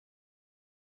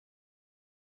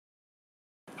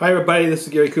Hi everybody, this is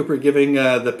Gary Cooper giving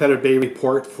the Pedder Bay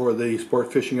report for the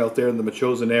sport fishing out there in the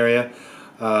Machosen area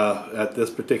at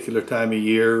this particular time of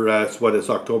year. It's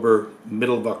October,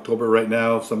 middle of October right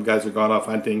now. Some guys have gone off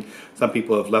hunting. Some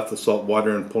people have left the salt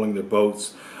water and pulling their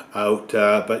boats out.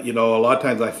 But you know, a lot of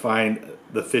times I find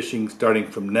the fishing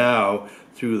starting from now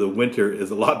through the winter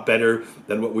is a lot better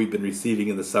than what we've been receiving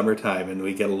in the summertime. And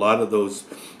we get a lot of those,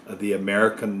 the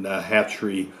American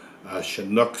hatchery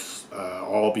Chinooks,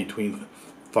 all between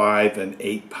 5 and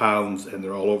 8 pounds, and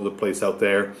they're all over the place out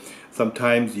there.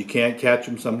 Sometimes you can't catch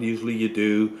them, usually you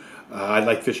do. I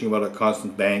like fishing them out at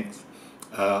constant banks,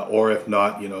 or if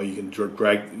not, you know, you can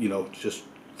drag, you know, just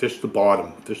fish the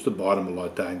bottom a lot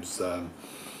of times, and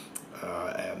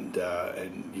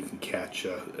you can catch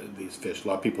these fish. A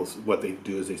lot of people, what they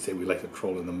do is they say we like to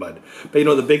troll in the mud. But you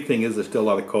know, the big thing is there's still a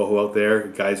lot of coho out there.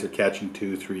 Guys are catching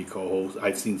 2, 3 cohos.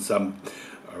 I've seen some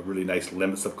really nice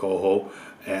limits of coho,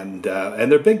 and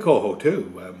they're big coho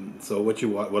too. So what you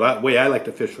want, way I like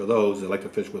to fish for those, I like to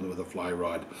fish with a fly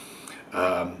rod,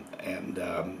 and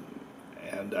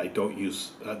I don't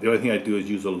use the only thing I do is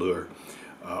use a lure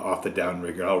off the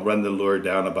downrigger. I'll run the lure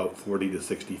down about 40 to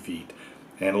 60 feet,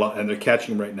 and they're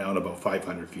catching them right now in about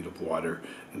 500 feet of water,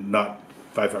 and not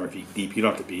 500 feet deep. You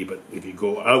don't have to be, but if you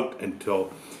go out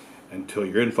until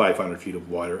you're in 500 feet of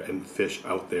water and fish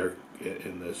out there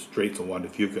in the Straits of Juan de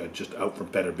Fuca, just out from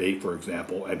Pedder Bay, for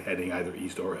example, and heading either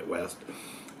east or west,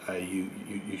 you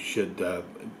should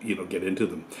you know, get into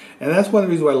them. And that's one of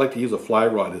the reasons why I like to use a fly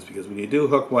rod, is because when you do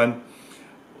hook one,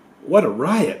 what a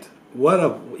riot! What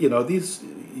a, you know, these,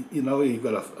 you know, you've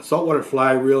got a saltwater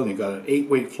fly reel and you've got an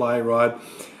 8-weight fly rod,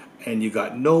 and you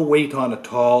got no weight on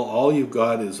at all you've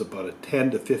got is about a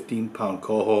 10 to 15 pound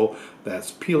coho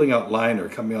that's peeling out line or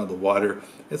coming out of the water.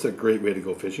 It's a great way to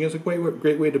go fishing. It's a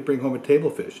great way to bring home a table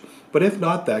fish. But if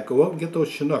not that, go out and get those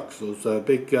Chinooks. Those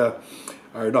big, are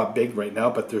not big right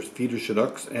now, but there's feeder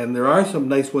Chinooks, and there are some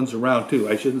nice ones around too.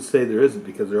 I shouldn't say there isn't,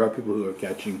 because there are people who are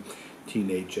catching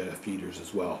teenage feeders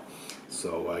as well.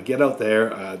 So get out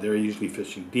there. They're usually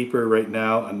fishing deeper right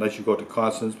now, unless you go to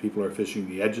constants. People are fishing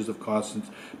the edges of constants,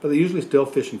 but they're usually still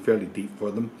fishing fairly deep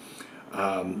for them.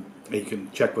 You can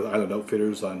check with Island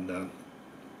Outfitters on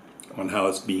how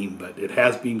it's been, but it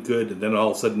has been good, and then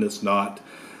all of a sudden it's not.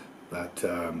 But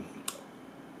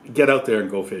get out there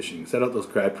and go fishing. Set out those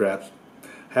crab traps.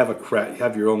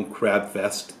 Have your own crab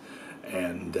fest,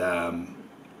 and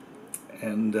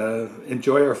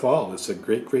enjoy our fall. It's a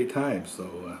great time.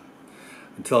 So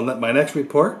until my next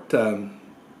report, have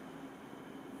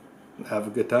a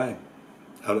good time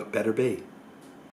out at Pedder Bay.